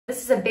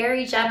This is a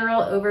very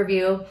general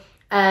overview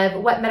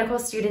of what medical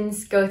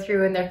students go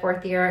through in their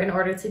 4th year in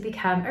order to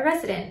become a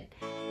resident.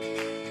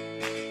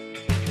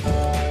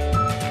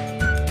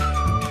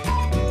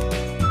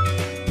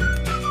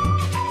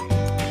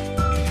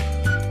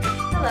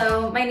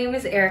 Hello, my name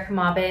is Erica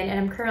Maubin and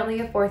I'm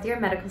currently a 4th year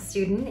medical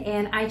student,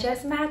 and I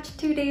just matched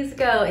 2 days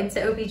ago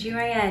into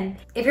OBGYN.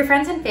 If your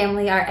friends and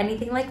family are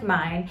anything like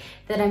mine,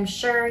 then I'm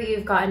sure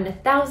you've gotten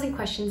 1,000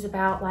 questions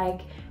about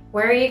like,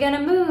 where are you gonna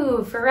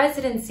move for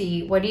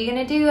residency? What are you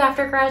gonna do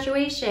after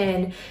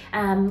graduation?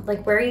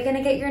 Like, where are you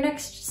gonna get your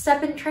next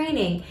step in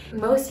training?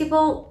 Most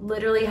people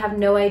literally have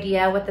no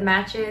idea what the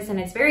match is, and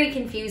it's very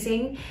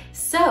confusing.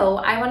 So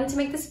I wanted to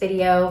make this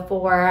video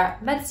for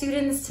med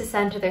students to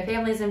send to their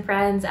families and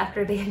friends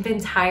after they have been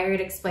tired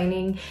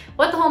explaining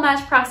what the whole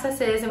match process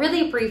is. And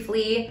really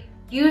briefly,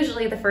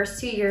 usually the first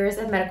 2 years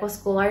of medical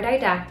school are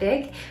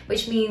didactic,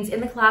 which means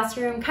in the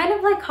classroom, kind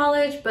of like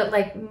college, but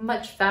like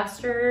much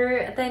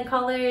faster than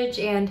college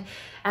and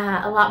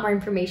a lot more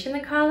information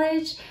than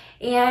college.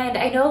 And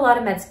I know a lot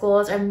of med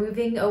schools are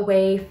moving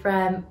away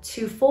from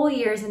 2 full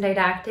years in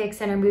didactics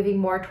and are moving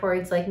more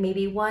towards like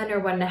maybe 1 or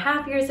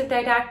 1.5 years of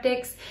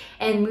didactics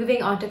and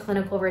moving on to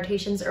clinical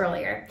rotations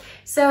earlier.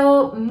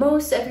 So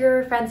most of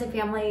your friends and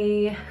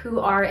family who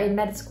are in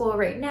med school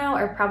right now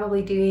are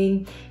probably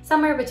doing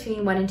somewhere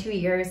between 1 and 2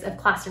 years of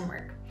classroom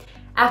work.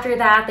 After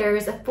that,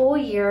 there's a full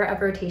year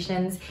of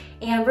rotations,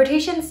 and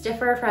rotations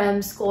differ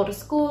from school to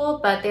school,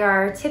 but there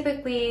are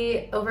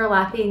typically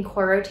overlapping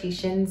core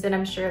rotations, and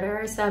I'm sure there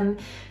are some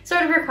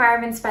sort of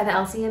requirements by the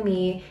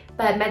LCME,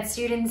 but med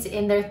students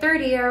in their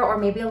 3rd year or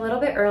maybe a little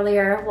bit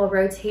earlier will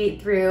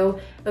rotate through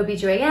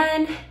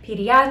OBGYN,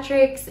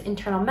 pediatrics,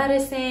 internal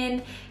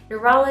medicine,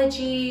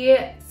 neurology,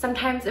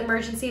 sometimes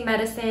emergency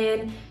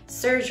medicine,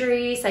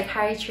 surgery,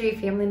 psychiatry,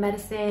 family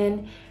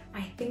medicine.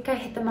 I think I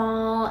hit them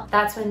all.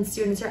 That's when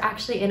students are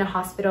actually in a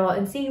hospital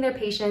and seeing their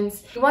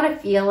patients. You want to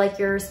feel like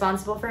you're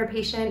responsible for a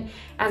patient.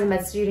 As a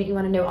med student, you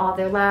want to know all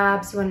their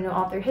labs, you want to know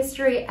all their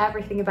history,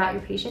 everything about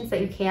your patients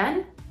that you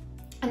can.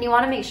 And you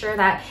want to make sure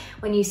that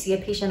when you see a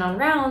patient on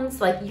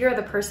rounds, like you're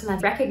the person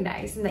that's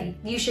recognized and that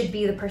you should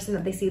be the person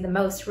that they see the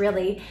most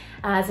really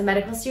as a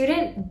medical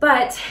student.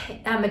 But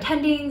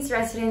attendings,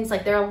 residents,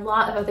 like there are a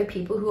lot of other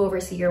people who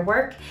oversee your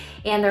work,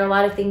 and there are a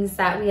lot of things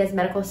that we as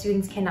medical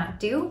students cannot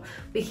do.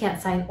 We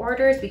can't sign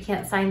orders, we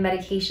can't sign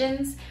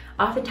medications.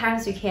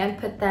 Oftentimes we can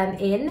put them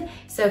in.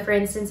 So for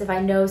instance, if I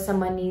know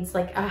someone needs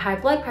like a high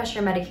blood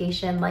pressure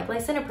medication like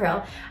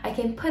lisinopril, I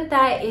can put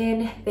that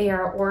in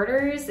their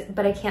orders,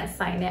 but I can't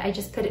sign it. I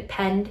just put it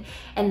penned,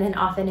 and then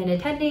often an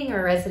attending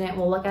or a resident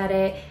will look at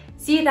it,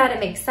 see that it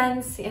makes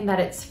sense and that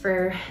it's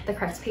for the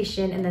correct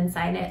patient, and then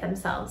sign it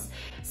themselves.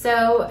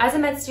 So as a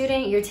med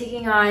student, you're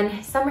taking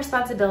on some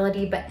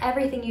responsibility, but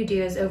everything you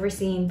do is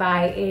overseen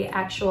by an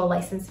actual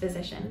licensed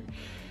physician.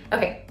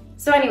 Okay.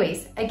 So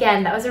anyways,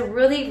 again, that was a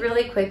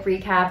really quick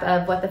recap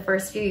of what the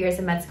first few years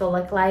of med school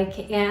look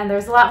like, and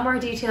there's a lot more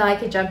detail I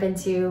could jump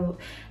into,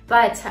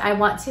 but I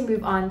want to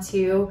move on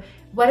to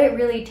what it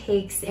really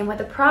takes and what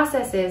the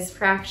process is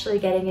for actually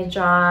getting a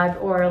job,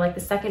 or like the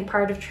second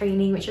part of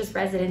training, which is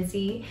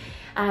residency.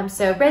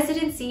 So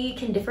residency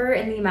can differ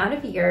in the amount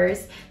of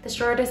years. The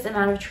shortest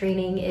amount of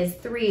training is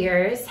 3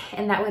 years,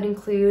 and that would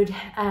include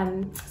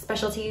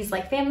specialties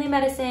like family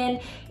medicine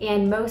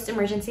and most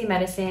emergency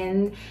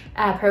medicine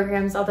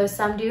programs, although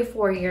some do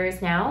 4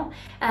 years now.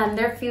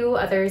 There are a few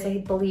others, I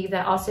believe,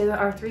 that also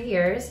are 3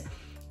 years.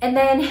 And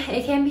then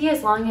it can be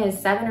as long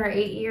as 7 or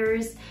 8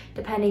 years,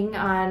 depending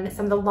on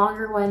some of the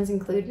longer ones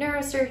include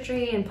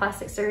neurosurgery and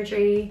plastic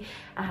surgery.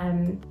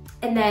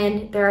 And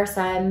then there are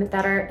some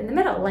that are in the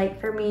middle. Like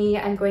for me,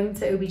 I'm going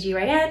to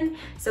OBGYN,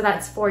 so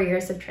that's 4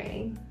 years of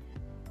training.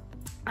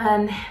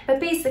 But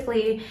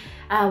basically,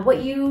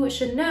 what you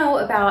should know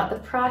about the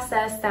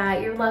process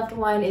that your loved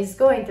one is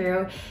going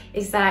through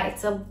is that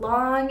it's a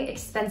long,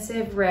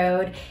 expensive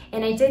road.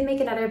 And I did make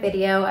another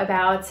video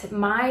about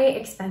my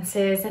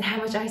expenses and how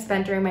much I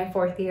spent during my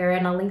 4th year,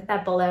 and I'll link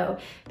that below.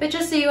 But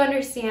just so you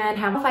understand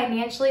how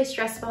financially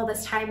stressful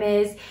this time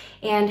is,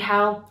 and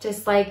how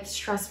just like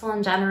stressful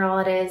in general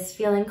it is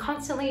feeling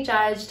constantly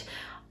judged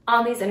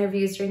on these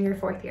interviews during your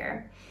 4th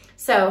year.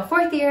 So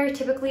 4th year,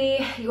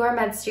 typically your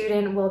med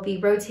student will be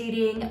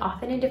rotating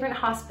often in different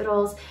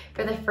hospitals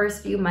for the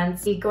first few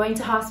months, going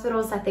to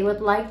hospitals that they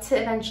would like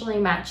to eventually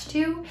match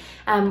to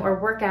or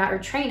work at or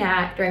train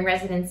at during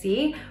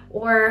residency,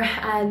 or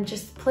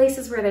just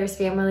places where there's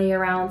family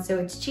around, so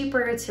it's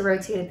cheaper to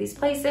rotate at these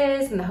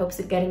places in the hopes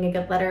of getting a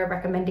good letter of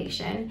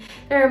recommendation.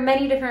 There are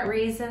many different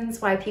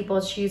reasons why people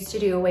choose to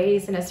do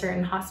aways in a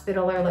certain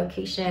hospital or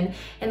location,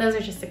 and those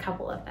are just a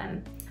couple of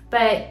them.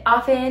 But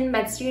often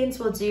med students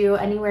will do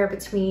anywhere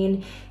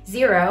between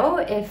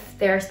 0 if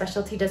their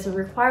specialty doesn't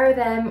require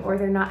them or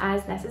they're not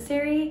as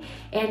necessary,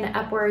 and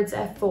upwards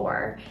of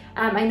 4.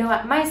 I know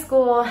at my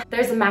school,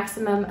 there's a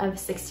maximum of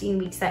 16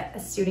 weeks that a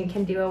student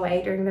can do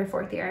away during their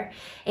 4th year,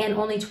 and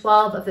only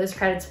 12 of those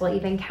credits will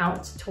even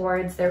count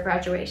towards their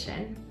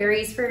graduation. It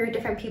varies for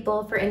different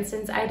people. For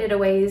instance, I did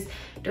aways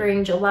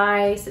during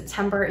July,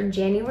 September, and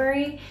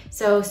January,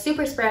 so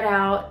super spread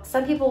out.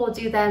 Some people will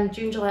do them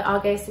June, July,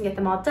 August and get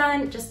them all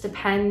done. It just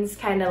depends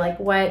kind of like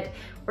what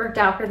worked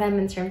out for them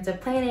in terms of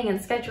planning and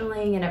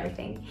scheduling and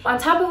everything. On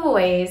top of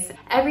aways,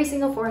 every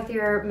single 4th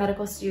year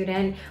medical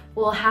student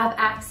will have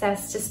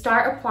access to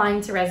start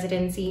applying to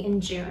residency in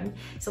June.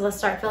 So let's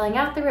start filling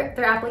out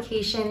their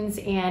applications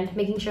and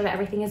making sure that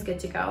everything is good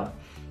to go.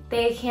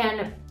 They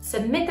can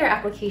submit their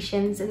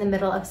applications in the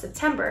middle of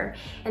September.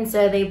 And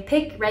so they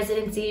pick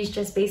residencies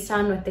just based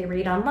on what they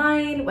read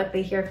online, what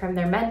they hear from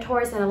their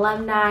mentors and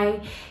alumni,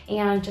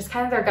 and just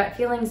kind of their gut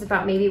feelings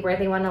about maybe where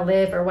they want to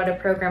live or what a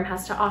program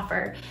has to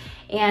offer.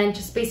 And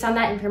just based on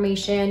that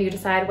information, you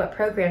decide what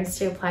programs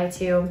to apply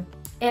to.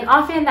 And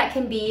often that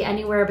can be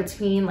anywhere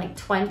between like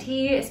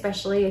 20,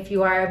 especially if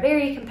you are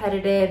very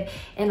competitive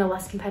in a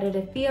less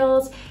competitive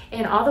field,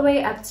 and all the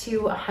way up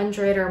to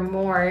 100 or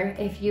more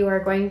if you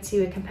are going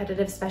to a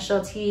competitive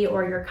specialty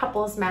or your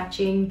couples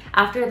matching.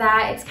 After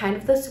that, it's kind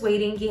of this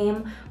waiting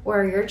game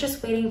where you're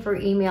just waiting for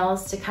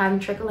emails to come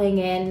trickling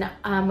in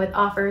with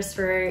offers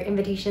for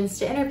invitations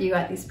to interview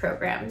at these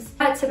programs.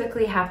 That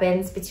typically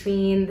happens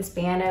between the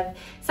span of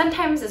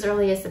sometimes as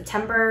early as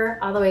September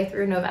all the way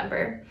through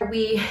November.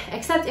 We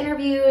accept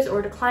interviews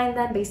or decline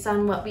them based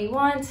on what we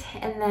want,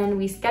 and then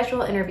we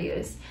schedule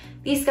interviews.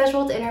 These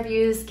scheduled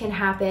interviews can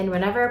happen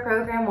whenever a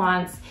program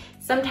wants.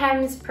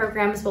 Sometimes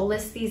programs will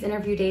list these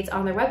interview dates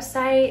on their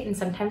website and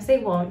sometimes they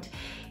won't.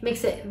 It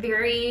makes it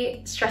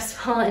very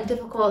stressful and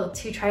difficult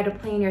to try to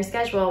plan your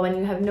schedule when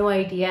you have no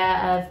idea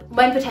of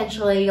when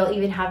potentially you'll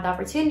even have the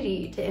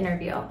opportunity to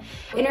interview.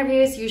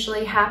 Interviews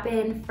usually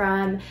happen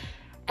from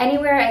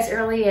anywhere as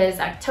early as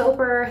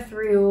October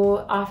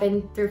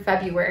often through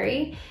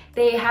February.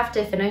 They have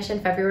to finish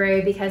in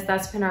February because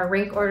that's when our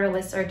rank order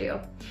lists are due.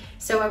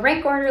 So a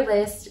rank order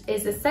list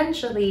is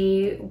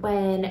essentially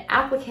when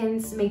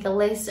applicants make a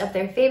list of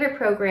their favorite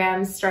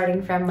programs,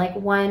 starting from like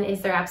 1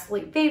 is their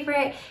absolute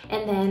favorite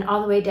and then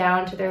all the way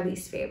down to their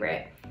least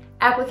favorite.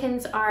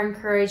 Applicants are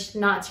encouraged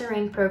not to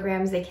rank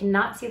programs they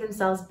cannot see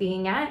themselves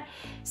being at.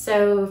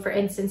 So for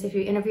instance, if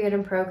you interview at a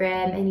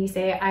program and you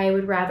say, I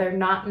would rather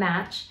not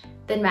match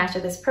than match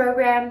at this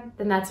program,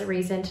 then that's a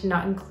reason to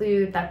not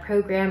include that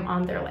program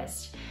on their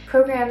list.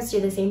 Programs do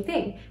the same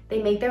thing.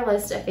 They make their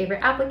list of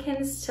favorite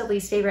applicants to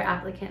least favorite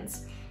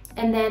applicants.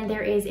 And then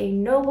there is a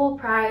Nobel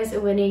Prize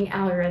winning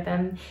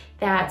algorithm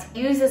that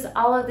uses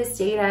all of this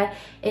data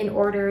in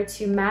order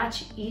to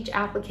match each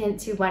applicant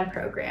to one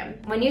program.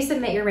 When you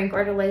submit your rank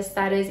order list,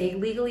 that is a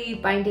legally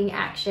binding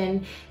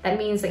action. That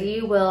means that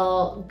you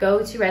will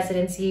go to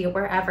residency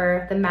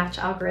wherever the match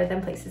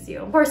algorithm places you.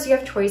 Of course, you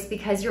have choice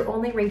because you're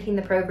only ranking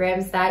the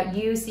programs that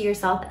you see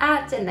yourself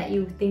at and that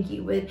you think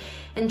you would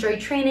enjoy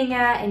training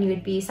at and you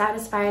would be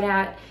satisfied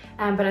at.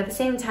 But at the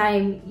same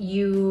time,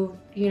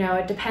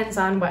 it depends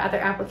on what other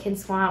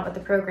applicants want, what the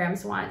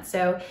programs want.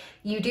 So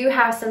you do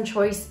have some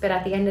choice, but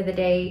at the end of the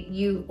day,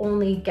 you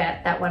only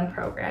get that one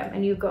program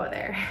and you go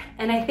there.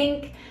 And I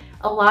think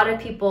a lot of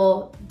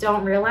people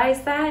don't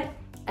realize that.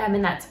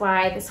 And that's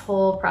why this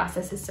whole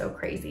process is so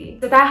crazy.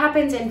 So that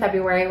happens in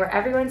February where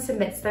everyone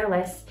submits their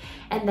list.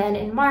 And then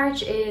in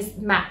March is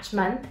match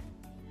month.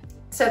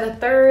 So the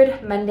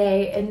 3rd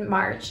Monday in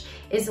March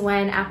is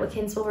when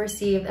applicants will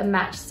receive a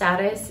match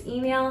status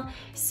email.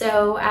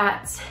 So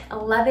at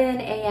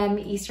 11 a.m.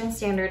 Eastern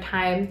Standard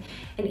Time,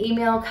 an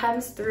email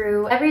comes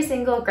through every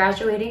single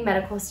graduating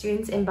medical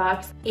student's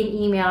inbox, an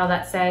email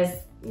that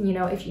says,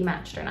 if you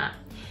matched or not.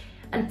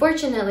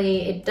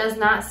 Unfortunately, it does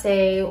not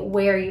say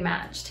where you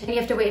matched, and you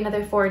have to wait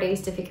another 4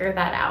 days to figure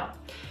that out.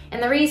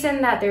 And the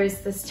reason that there's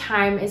this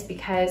time is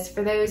because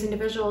for those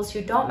individuals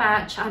who don't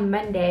match on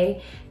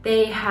Monday,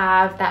 they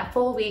have that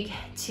full week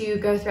to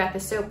go throughout the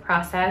SOAP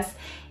process.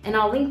 And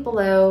I'll link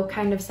below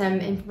kind of some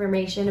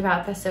information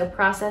about the SOAP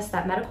process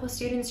that medical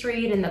students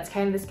read, and that's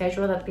kind of the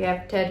schedule that they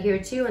have to adhere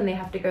to and they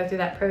have to go through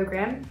that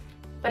program.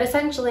 But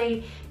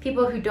essentially,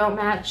 people who don't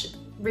match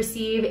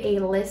receive a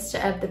list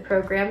of the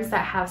programs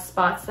that have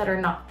spots that are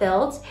not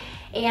filled,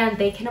 and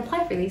they can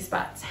apply for these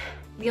spots.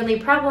 The only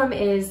problem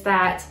is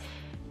that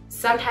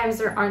sometimes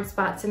there aren't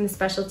spots in the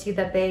specialty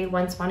that they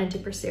once wanted to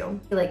pursue.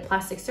 Like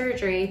plastic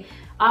surgery,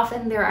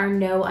 often there are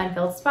no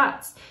unfilled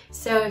spots.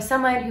 So if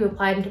someone who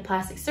applied into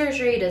plastic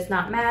surgery does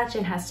not match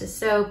and has to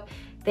SOAP,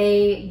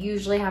 they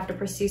usually have to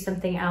pursue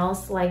something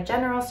else like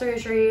general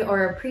surgery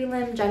or a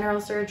prelim general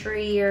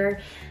surgery, or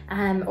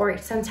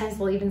sometimes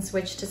they'll even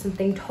switch to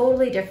something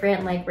totally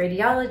different like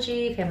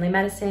radiology, family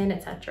medicine,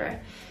 etc.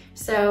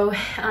 So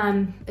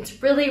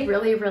it's really,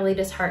 really, really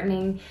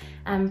disheartening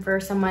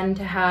for someone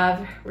to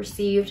have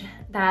received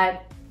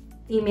that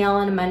email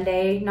on a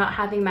Monday, not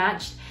having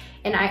matched.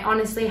 And I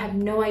honestly have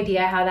no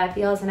idea how that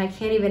feels, and I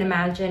can't even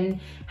imagine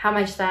how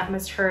much that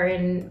must hurt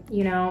and,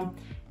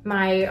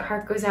 my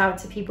heart goes out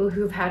to people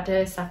who've had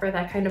to suffer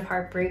that kind of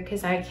heartbreak,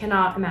 because I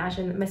cannot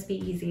imagine it must be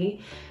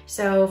easy.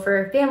 So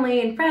for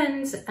family and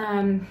friends,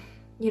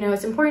 you know,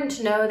 it's important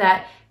to know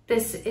that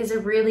this is a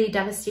really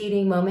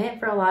devastating moment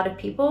for a lot of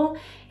people.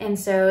 And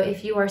so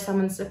if you are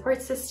someone's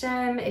support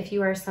system, if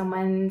you are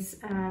someone's,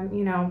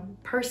 you know,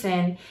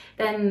 person,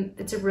 then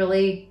it's a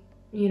really,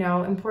 you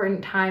know,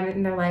 important time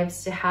in their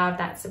lives to have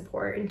that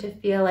support and to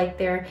feel like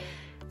they're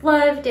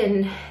loved,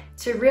 and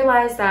to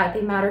realize that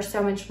they matter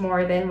so much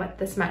more than what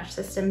this match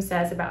system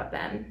says about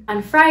them.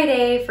 On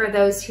Friday, for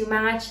those who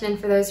matched and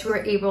for those who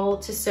are able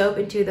to soap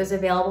into those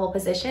available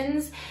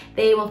positions,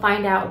 they will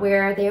find out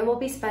where they will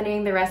be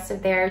spending the rest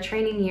of their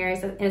training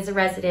years as a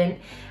resident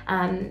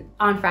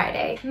on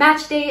Friday.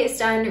 Match day is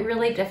done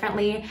really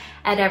differently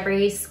at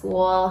every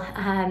school.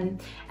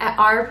 At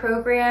our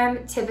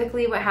program,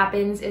 typically what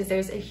happens is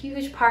there's a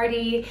huge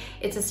party.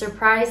 It's a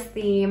surprise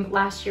theme.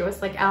 Last year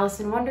was like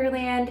Alice in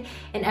Wonderland,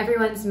 and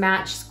everyone's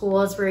match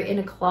schools were in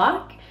a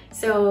clock.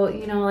 So,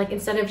 you know, like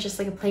instead of just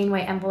like a plain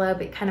white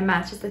envelope, it kind of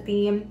matches the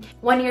theme.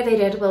 One year they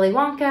did Willy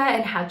Wonka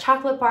and had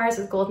chocolate bars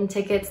with golden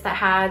tickets that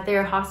had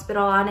their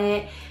hospital on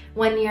it.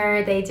 One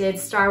year they did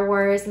Star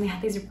Wars and they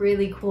had these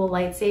really cool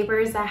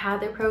lightsabers that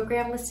had their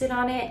program listed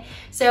on it.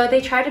 So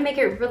they try to make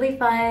it really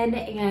fun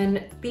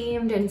and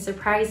themed and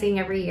surprising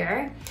every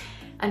year.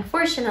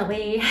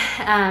 Unfortunately,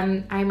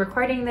 I'm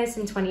recording this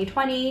in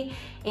 2020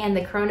 and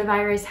the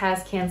coronavirus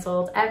has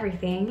canceled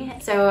everything.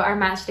 So our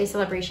match day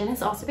celebration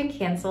has also been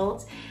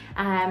canceled.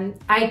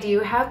 I do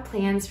have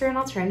plans for an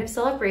alternative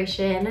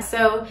celebration.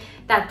 So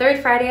that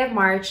third Friday of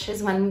March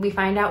is when we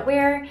find out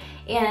where.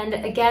 And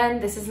again,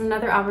 this is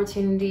another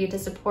opportunity to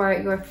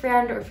support your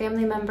friend or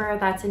family member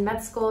that's in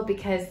med school,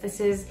 because this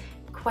is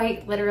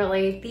quite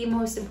literally the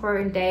most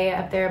important day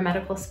of their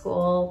medical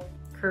school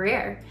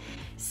career.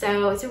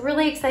 So it's a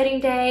really exciting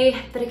day,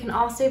 but it can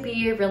also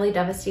be really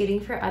devastating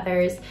for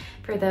others,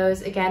 for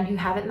those, again, who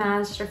haven't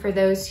matched, or for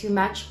those who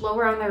match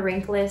lower on their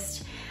rank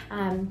list,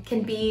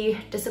 can be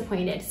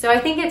disappointed. So I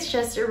think it's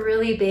just a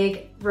really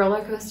big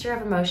roller coaster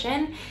of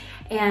emotion.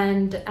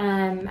 And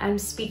I'm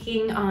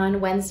speaking on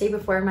Wednesday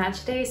before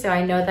match day, so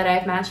I know that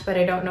I've matched, but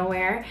I don't know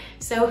where.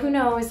 So who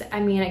knows? I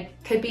mean, it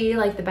could be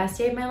like the best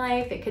day of my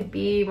life. It could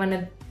be one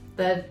of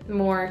the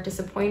more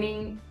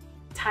disappointing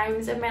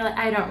times of my life.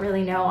 I don't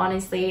really know,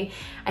 honestly.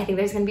 I think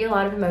there's gonna be a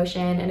lot of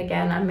emotion, and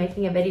again, I'm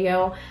making a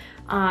video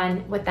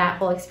on what that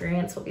whole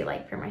experience will be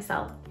like for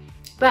myself.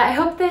 But I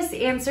hope this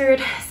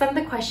answered some of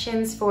the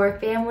questions for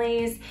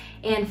families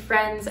and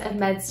friends of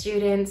med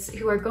students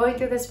who are going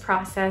through this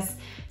process,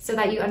 so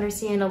that you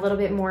understand a little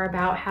bit more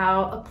about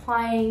how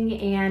applying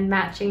and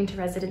matching to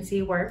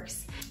residency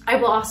works. I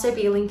will also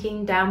be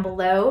linking down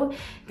below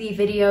the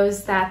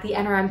videos that the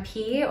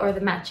NRMP, or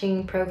the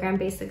matching program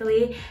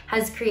basically,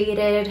 has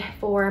created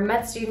for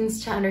med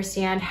students to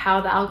understand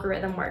how the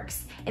algorithm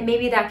works. And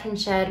maybe that can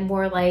shed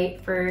more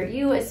light for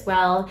you as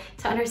well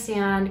to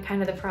understand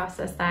kind of the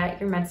process that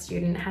your med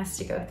student has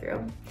to go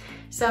through.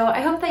 So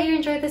I hope that you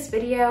enjoyed this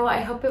video.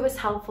 I hope it was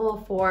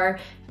helpful for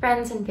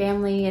friends and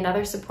family and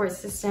other support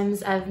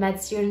systems of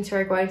med students who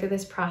are going through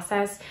this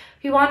process,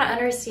 who want to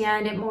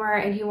understand it more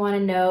and who want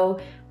to know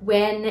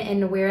when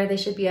and where they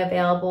should be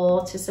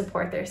available to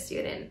support their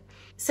student.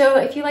 So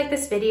if you liked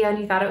this video and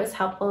you thought it was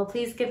helpful,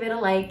 please give it a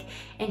like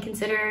and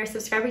consider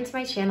subscribing to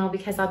my channel,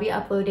 because I'll be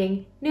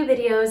uploading new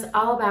videos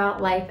all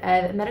about life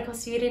of a medical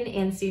student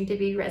and soon to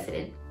be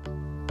resident.